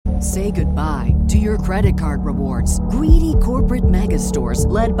Say goodbye to your credit card rewards. Greedy corporate mega stores,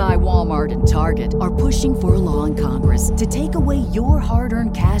 led by Walmart and Target, are pushing for a law in Congress to take away your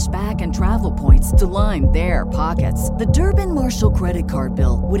hard-earned cash back and travel points to line their pockets. The Durbin-Marshall credit card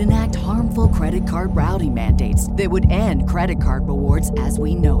bill would enact harmful credit card routing mandates that would end credit card rewards as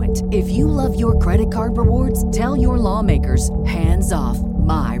we know it. If you love your credit card rewards, tell your lawmakers, hands off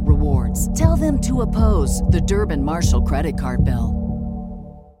my rewards. Tell them to oppose the Durbin-Marshall credit card bill.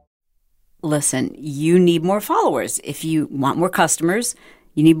 Listen, you need more followers. If you want more customers,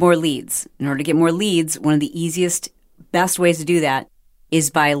 you need more leads. In order to get more leads, one of the easiest, best ways to do that is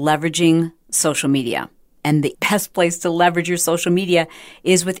by leveraging social media. And the best place to leverage your social media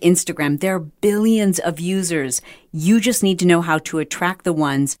is with Instagram. There are billions of users. You just need to know how to attract the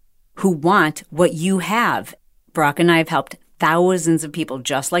ones who want what you have. Brock and I have helped thousands of people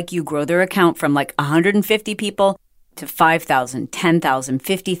just like you grow their account from like 150 people to 5,000, 10,000,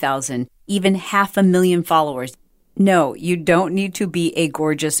 50,000, even 500,000 followers. No, you don't need to be a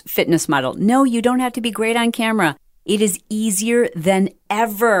gorgeous fitness model. No, you don't have to be great on camera. It is easier than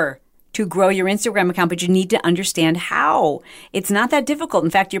ever to grow your Instagram account, but you need to understand how. It's not that difficult. In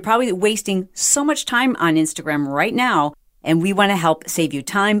fact, you're probably wasting so much time on Instagram right now, and we want to help save you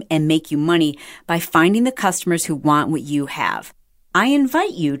time and make you money by finding the customers who want what you have. I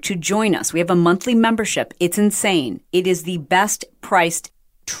invite you to join us. We have a monthly membership. It's insane. It is the best priced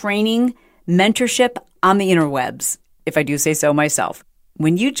training mentorship on the interwebs, if I do say so myself.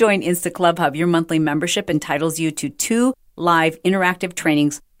 When you join Insta Club Hub, your monthly membership entitles you to 2 live interactive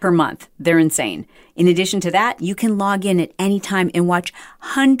trainings per month. They're insane. In addition to that, you can log in at any time and watch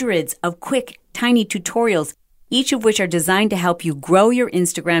hundreds of quick, tiny tutorials, each of which are designed to help you grow your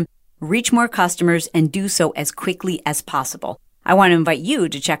Instagram, reach more customers, and do so as quickly as possible. I want to invite you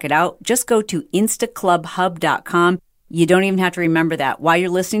to check it out. Just go to instaclubhub.com. You don't even have to remember that. While you're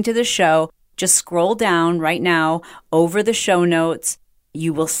listening to the show, just scroll down right now over the show notes.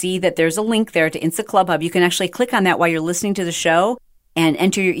 You will see that there's a link there to Insta Club Hub. You can actually click on that while you're listening to the show and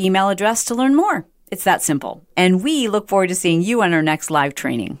enter your email address to learn more. It's that simple. And we look forward to seeing you on our next live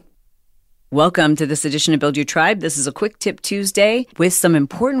training. Welcome to this edition of Build Your Tribe. This is a Quick Tip Tuesday with some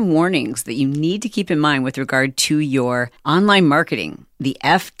important warnings that you need to keep in mind with regard to your online marketing. The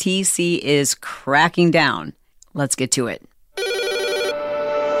FTC is cracking down. Let's get to it.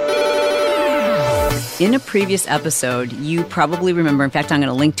 In a previous episode, you probably remember, in fact, I'm going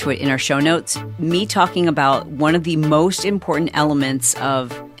to link to it in our show notes, me talking about one of the most important elements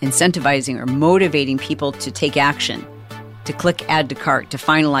of incentivizing or motivating people to take action, to click add to cart, to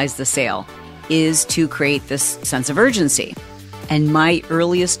finalize the sale, is to create this sense of urgency. And my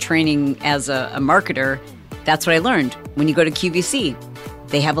earliest training as a marketer, that's what I learned. When you go to QVC,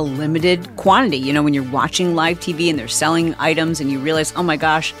 they have a limited quantity. You know, when you're watching live TV and they're selling items and you realize, oh my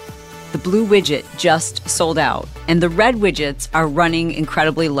gosh, the blue widget just sold out and the red widgets are running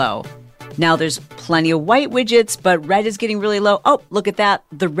incredibly low. Now there's plenty of white widgets, but red is getting really low. Oh, look at that.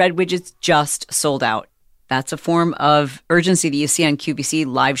 The red widgets just sold out. That's a form of urgency that you see on QVC,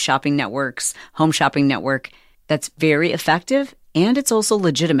 live shopping networks, home shopping network. That's very effective, and it's also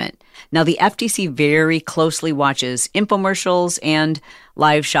legitimate. Now, the FTC very closely watches infomercials and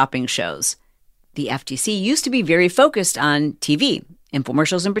live shopping shows. The FTC used to be very focused on TV,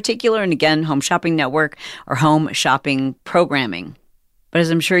 infomercials in particular, and again, home shopping network or home shopping programming. But as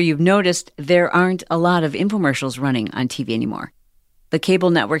I'm sure you've noticed, there aren't a lot of infomercials running on TV anymore. The cable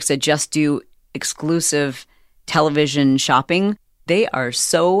networks that just do exclusive television shopping, they are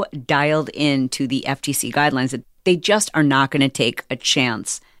so dialed into the FTC guidelines that they just are not going to take a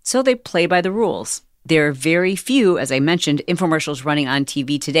chance. So they play by the rules. There are very few, as I mentioned, infomercials running on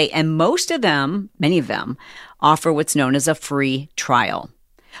TV today, and most of them, many of them, offer what's known as a free trial.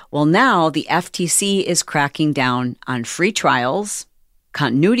 Well, now the FTC is cracking down on free trials,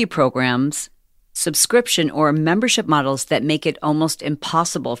 continuity programs, subscription or membership models that make it almost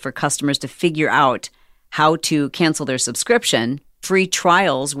impossible for customers to figure out how to cancel their subscription, free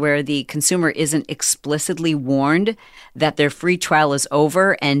trials where the consumer isn't explicitly warned that their free trial is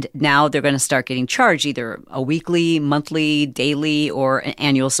over and now they're going to start getting charged either a weekly, monthly, daily, or an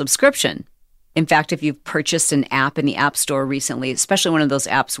annual subscription. In fact, if you've purchased an app in the App Store recently, especially one of those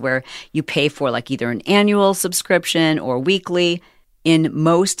apps where you pay for like either an annual subscription or weekly, in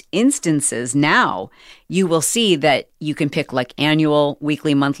most instances now, you will see that you can pick like annual,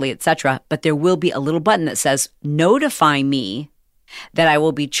 weekly, monthly, etc. But there will be a little button that says, notify me that I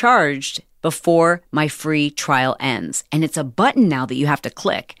will be charged before my free trial ends. And it's a button now that you have to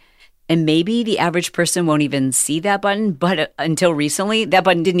click. And maybe the average person won't even see that button, but until recently, that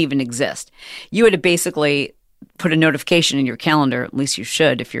button didn't even exist. You had to basically put a notification in your calendar, at least you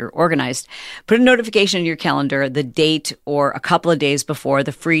should if you're organized, put a notification in your calendar the date or a couple of days before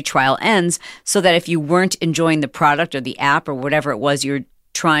the free trial ends so that if you weren't enjoying the product or the app or whatever it was you're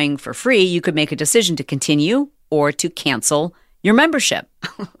trying for free, you could make a decision to continue or to cancel your membership.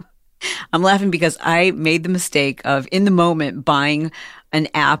 I'm laughing because I made the mistake of, in the moment, buying an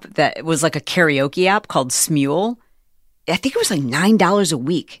app that was like a karaoke app called Smule. I think it was like $9 a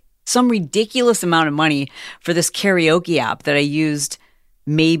week. Some ridiculous amount of money for this karaoke app that I used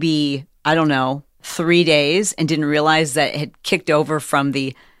maybe, 3 days and didn't realize that it had kicked over from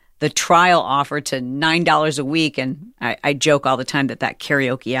the trial offer to $9 a week. And I joke all the time that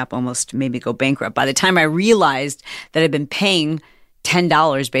karaoke app almost made me go bankrupt. By the time I realized that I'd been paying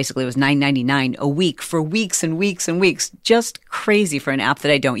 $10, basically it was $9.99 a week for weeks and weeks and weeks. Just crazy for an app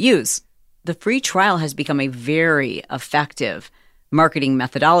that I don't use. The free trial has become a very effective marketing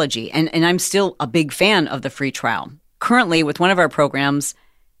methodology. And I'm still a big fan of the free trial. Currently, with one of our programs,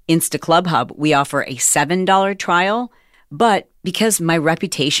 Insta Club Hub, we offer a $7 trial. But because my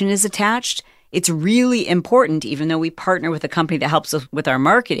reputation is attached, it's really important, even though we partner with a company that helps us with our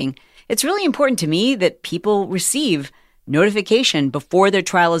marketing, it's really important to me that people receive notification before their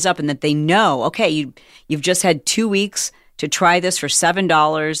trial is up and that they know, okay, you've just had 2 weeks to try this for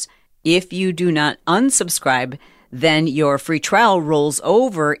 $7. If you do not unsubscribe, then your free trial rolls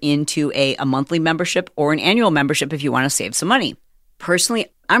over into a monthly membership or an annual membership if you want to save some money. Personally,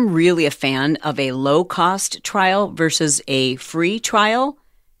 I'm really a fan of a low-cost trial versus a free trial.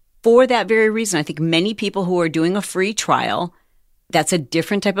 For that very reason, I think many people who are doing a free trial, that's a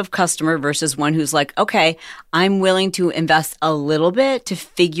different type of customer versus one who's like, okay, I'm willing to invest a little bit to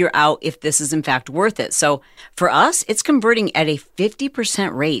figure out if this is in fact worth it. So for us, it's converting at a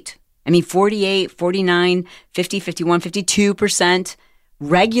 50% rate. 48, 49, 50, 51, 52%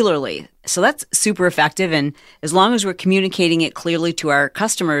 regularly. So that's super effective. And as long as we're communicating it clearly to our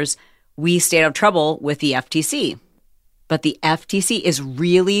customers, we stay out of trouble with the FTC. But the FTC is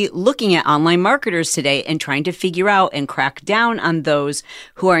really looking at online marketers today and trying to figure out and crack down on those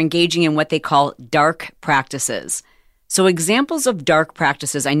who are engaging in what they call dark practices. So examples of dark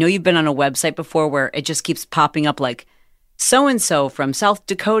practices, I know you've been on a website before where it just keeps popping up like, so-and-so from South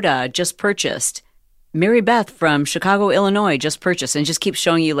Dakota just purchased. Mary Beth from Chicago, Illinois just purchased, and just keeps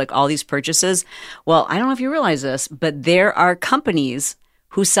showing you like all these purchases. Well, I don't know if you realize this, but there are companies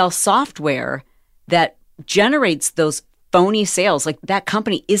who sell software that generates those phony sales. Like that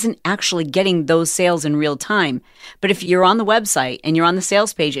company isn't actually getting those sales in real time. But if you're on the website and you're on the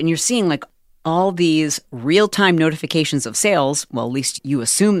sales page and you're seeing like all these real-time notifications of sales, well, at least you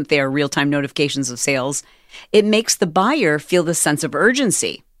assume that they are real-time notifications of sales, it makes the buyer feel this sense of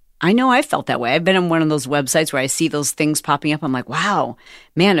urgency. I know I felt that way. I've been on one of those websites where I see those things popping up. I'm like, wow,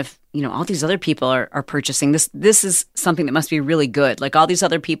 man, if all these other people are purchasing this is something that must be really good. Like all these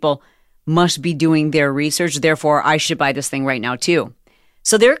other people must be doing their research. Therefore, I should buy this thing right now too.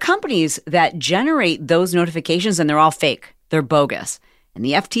 So there are companies that generate those notifications and they're all fake. They're bogus. And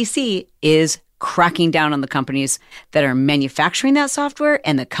the FTC is cracking down on the companies that are manufacturing that software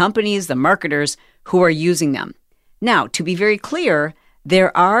and the companies, the marketers who are using them. Now, to be very clear,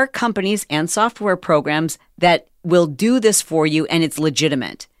 there are companies and software programs that will do this for you and it's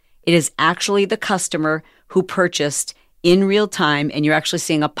legitimate. It is actually the customer who purchased in real time and you're actually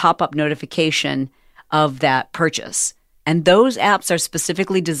seeing a pop-up notification of that purchase. And those apps are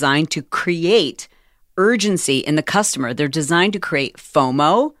specifically designed to create urgency in the customer. They're designed to create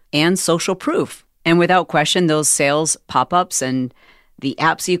FOMO and social proof. And without question, those sales pop-ups and the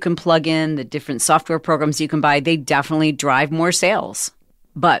apps you can plug in, the different software programs you can buy, they definitely drive more sales.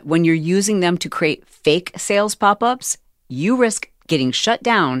 But when you're using them to create fake sales pop-ups, you risk getting shut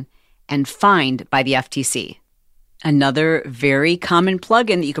down and fined by the FTC. Another very common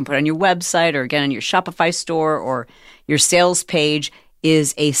plugin that you can put on your website or again on your Shopify store or your sales page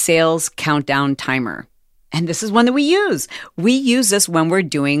is a sales countdown timer. And this is one that we use. We use this when we're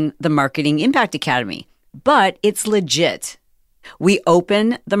doing the Marketing Impact Academy, but it's legit. We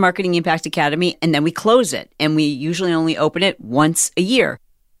open the Marketing Impact Academy and then we close it. And we usually only open it once a year.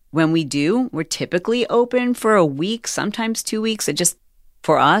 When we do, we're typically open for a week, sometimes 2 weeks.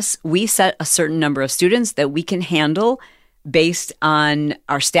 For us, we set a certain number of students that we can handle based on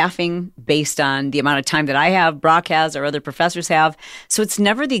our staffing, based on the amount of time that I have, Brock has, or other professors have. So it's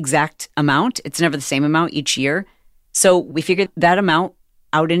never the exact amount. It's never the same amount each year. So we figured that amount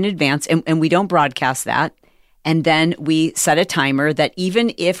out in advance and we don't broadcast that. And then we set a timer that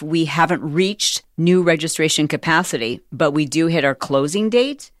even if we haven't reached new registration capacity, but we do hit our closing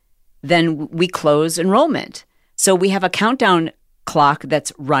date, then we close enrollment. So we have a countdown clock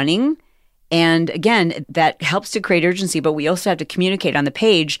that's running And again, that helps to create urgency, but we also have to communicate on the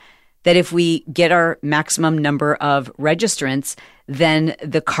page that if we get our maximum number of registrants, then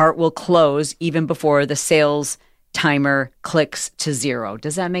the cart will close even before the sales timer clicks to 0.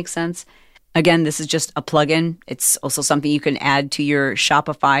 Does that make sense? Again, this is just a plugin. It's also something you can add to your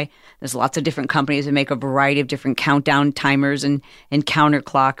Shopify. There's lots of different companies that make a variety of different countdown timers and counter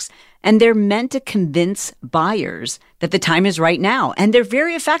clocks. And they're meant to convince buyers that the time is right now. And they're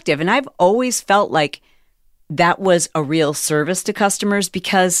very effective. And I've always felt like that was a real service to customers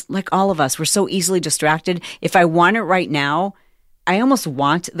because, like all of us, we're so easily distracted. If I want it right now, I almost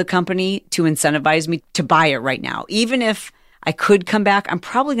want the company to incentivize me to buy it right now. Even if I could come back, I'm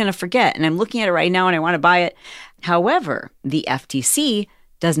probably going to forget. And I'm looking at it right now and I want to buy it. However, the FTC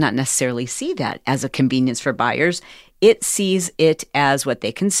does not necessarily see that as a convenience for buyers. It sees it as what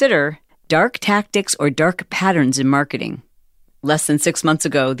they consider dark tactics or dark patterns in marketing. Less than 6 months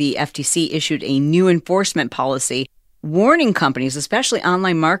ago, the FTC issued a new enforcement policy warning companies, especially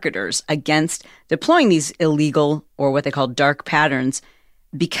online marketers, against deploying these illegal or what they call dark patterns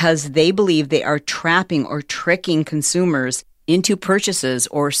because they believe they are trapping or tricking consumers into purchases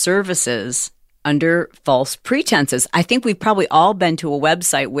or services under false pretenses. I think we've probably all been to a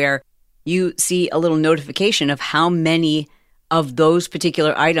website where you see a little notification of how many of those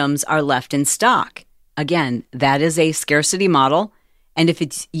particular items are left in stock. Again, that is a scarcity model. And if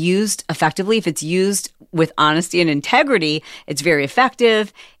it's used effectively, if it's used with honesty and integrity, it's very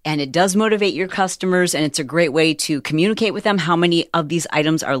effective and it does motivate your customers and it's a great way to communicate with them how many of these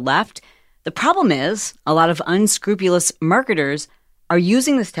items are left. The problem is a lot of unscrupulous marketers are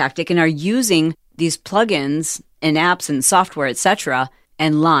using this tactic and are using these plugins and apps and software, etc.,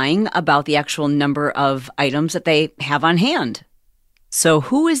 and lying about the actual number of items that they have on hand. So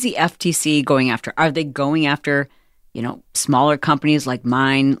who is the FTC going after? Are they going after, smaller companies like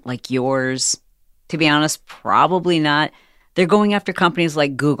mine, like yours? To be honest, probably not. They're going after companies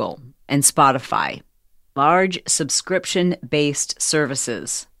like Google and Spotify, large subscription-based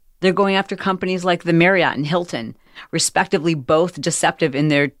services. They're going after companies like the Marriott and Hilton, respectively, both deceptive in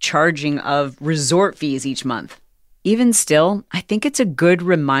their charging of resort fees each month. Even still, I think it's a good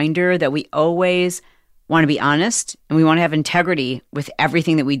reminder that we always want to be honest and we want to have integrity with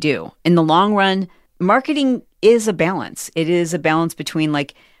everything that we do. In the long run, marketing is a balance. It is a balance between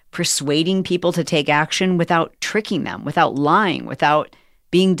persuading people to take action without tricking them, without lying, without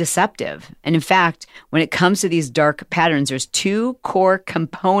being deceptive. And in fact, when it comes to these dark patterns, there's 2 core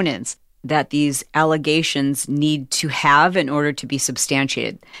components that these allegations need to have in order to be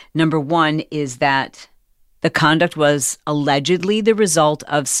substantiated. Number 1 is that the conduct was allegedly the result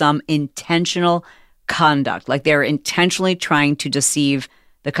of some intentional conduct, like they're intentionally trying to deceive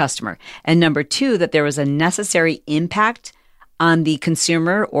the customer. And number 2, that there was a necessary impact on the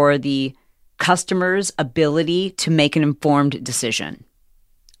consumer or the customer's ability to make an informed decision.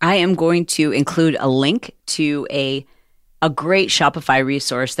 I am going to include a link to a great Shopify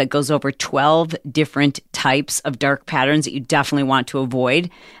resource that goes over 12 different types of dark patterns that you definitely want to avoid.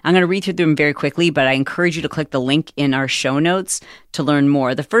 I'm going to read through them very quickly, but I encourage you to click the link in our show notes to learn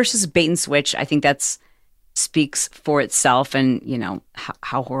more. The first is bait and switch. I think that's speaks for itself, and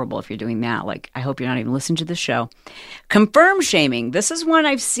how horrible if you're doing that. I hope you're not even listening to the show. Confirm shaming. This is one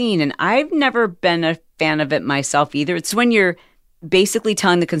I've seen, and I've never been a fan of it myself either. It's when you're basically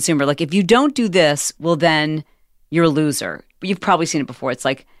telling the consumer, if you don't do this, well, then you're a loser. You've probably seen it before. It's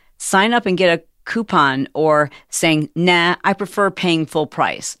sign up and get a coupon, or saying, nah, I prefer paying full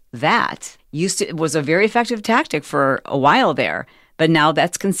price. That was a very effective tactic for a while there, but now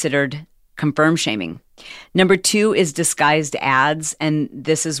that's considered confirm shaming. Number 2 is disguised ads, and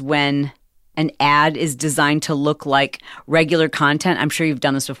this is when an ad is designed to look like regular content. I'm sure you've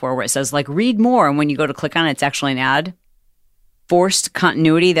done this before, where it says read more, and when you go to click on it, it's actually an ad. Forced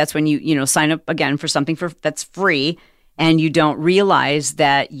continuity, that's when you sign up again for something that's free and you don't realize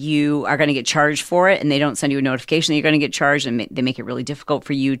that you are going to get charged for it, and they don't send you a notification that you're going to get charged, and they make it really difficult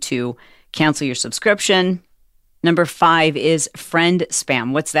for you to cancel your subscription. Number 5 is friend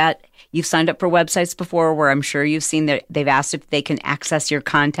spam. What's that? You've signed up for websites before where I'm sure you've seen that they've asked if they can access your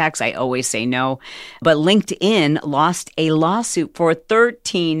contacts. I always say no. But LinkedIn lost a lawsuit for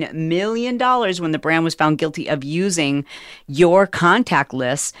 $13 million when the brand was found guilty of using your contact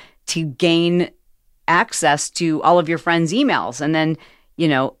list to gain access to all of your friends' emails, and then,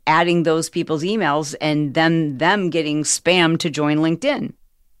 adding those people's emails and them getting spammed to join LinkedIn.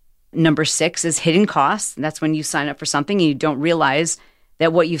 Number 6 is hidden costs. And that's when you sign up for something and you don't realize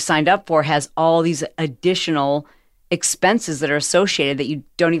that what you've signed up for has all these additional expenses that are associated that you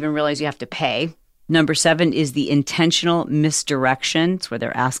don't even realize you have to pay. Number 7 is the intentional misdirection. It's where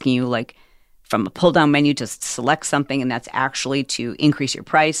they're asking you, from a pull-down menu to select something, and that's actually to increase your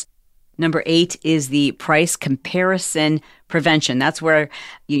price. Number 8 is the price comparison prevention. That's where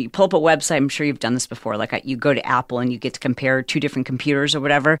you pull up a website. I'm sure you've done this before. Like you go to Apple and you get to compare 2 different computers or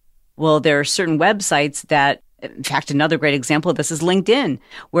whatever. Well, there are certain websites that, in fact, another great example of this is LinkedIn,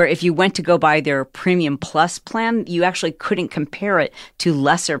 where if you went to go buy their Premium Plus plan, you actually couldn't compare it to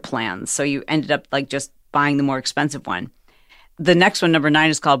lesser plans. So you ended up like just buying the more expensive one. The next one, number 9,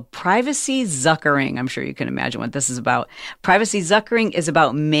 is called privacy zuckering. I'm sure you can imagine what this is about. Privacy zuckering is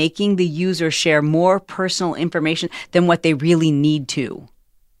about making the user share more personal information than what they really need to.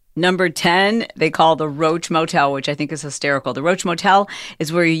 Number 10, they call the Roach Motel, which I think is hysterical. The Roach Motel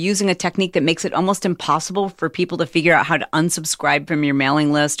is where you're using a technique that makes it almost impossible for people to figure out how to unsubscribe from your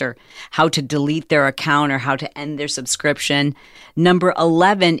mailing list or how to delete their account or how to end their subscription. Number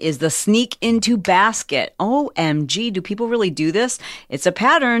 11 is the sneak into basket. OMG, do people really do this? It's a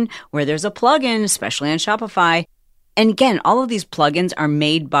pattern where there's a plugin, especially on Shopify. And again, all of these plugins are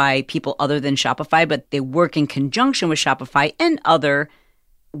made by people other than Shopify, but they work in conjunction with Shopify and other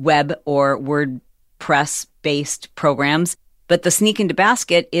web or WordPress-based programs. But the sneak into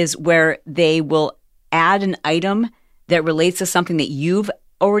basket is where they will add an item that relates to something that you've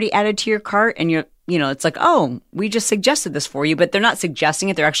already added to your cart. And it's like, oh, we just suggested this for you, but they're not suggesting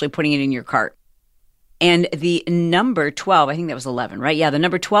it. They're actually putting it in your cart. And the number 12, I think that was 11, right? Yeah, the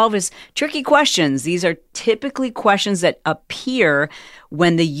number 12 is tricky questions. These are typically questions that appear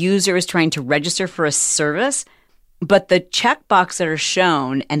when the user is trying to register for a service, but the checkbox that are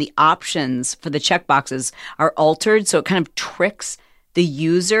shown and the options for the checkboxes are altered. So it kind of tricks the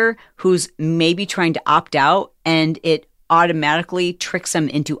user who's maybe trying to opt out, and it automatically tricks them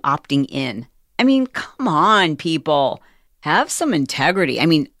into opting in. I mean, come on, people. Have some integrity. I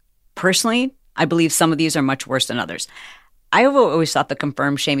mean, personally, I believe some of these are much worse than others. I have always thought the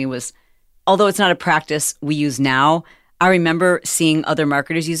confirm shaming was, although it's not a practice we use now, I remember seeing other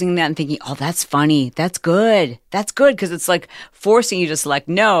marketers using that and thinking, oh, that's funny. That's good. That's good, because it's like forcing you to select,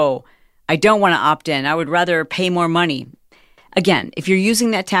 no, I don't want to opt in. I would rather pay more money. Again, if you're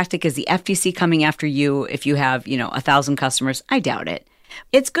using that tactic, is the FTC coming after you if you have, 1,000 customers? I doubt it.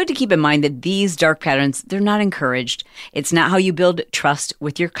 It's good to keep in mind that these dark patterns, they're not encouraged. It's not how you build trust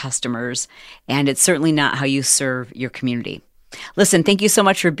with your customers, and it's certainly not how you serve your community. Listen, thank you so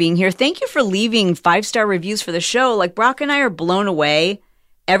much for being here. Thank you for leaving 5-star reviews for the show. Like, Brock and I are blown away.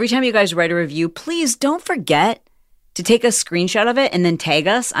 Every time you guys write a review, please don't forget to take a screenshot of it and then tag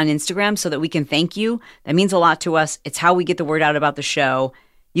us on Instagram so that we can thank you. That means a lot to us. It's how we get the word out about the show.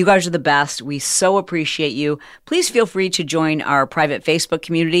 You guys are the best. We so appreciate you. Please feel free to join our private Facebook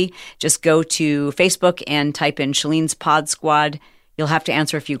community. Just go to Facebook and type in Shalene's Pod Squad. You'll have to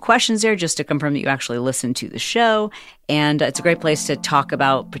answer a few questions there just to confirm that you actually listen to the show. And it's a great place to talk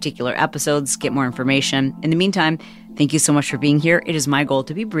about particular episodes, get more information. In the meantime, thank you so much for being here. It is my goal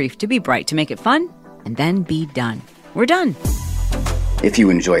to be brief, to be bright, to make it fun, and then be done. We're done. If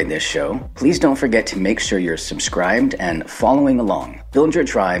you enjoyed this show, please don't forget to make sure you're subscribed and following along. Build Your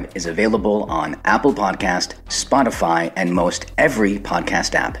Tribe is available on Apple Podcast, Spotify, and most every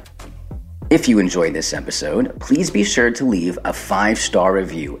podcast app. If you enjoyed this episode, please be sure to leave a 5-star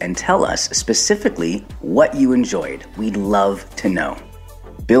review and tell us specifically what you enjoyed. We'd love to know.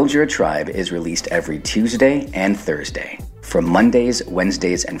 Build Your Tribe is released every Tuesday and Thursday. For Mondays,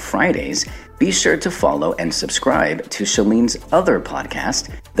 Wednesdays, and Fridays, be sure to follow and subscribe to Shalene's other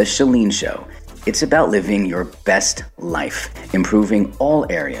podcast, The Shalene Show. It's about living your best life, improving all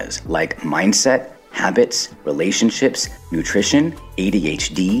areas like mindset, habits, relationships, nutrition,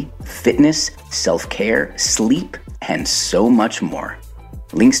 ADHD, fitness, self-care, sleep, and so much more.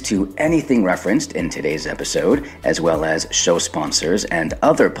 Links to anything referenced in today's episode, as well as show sponsors and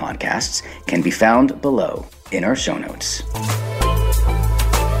other podcasts, can be found below in our show notes.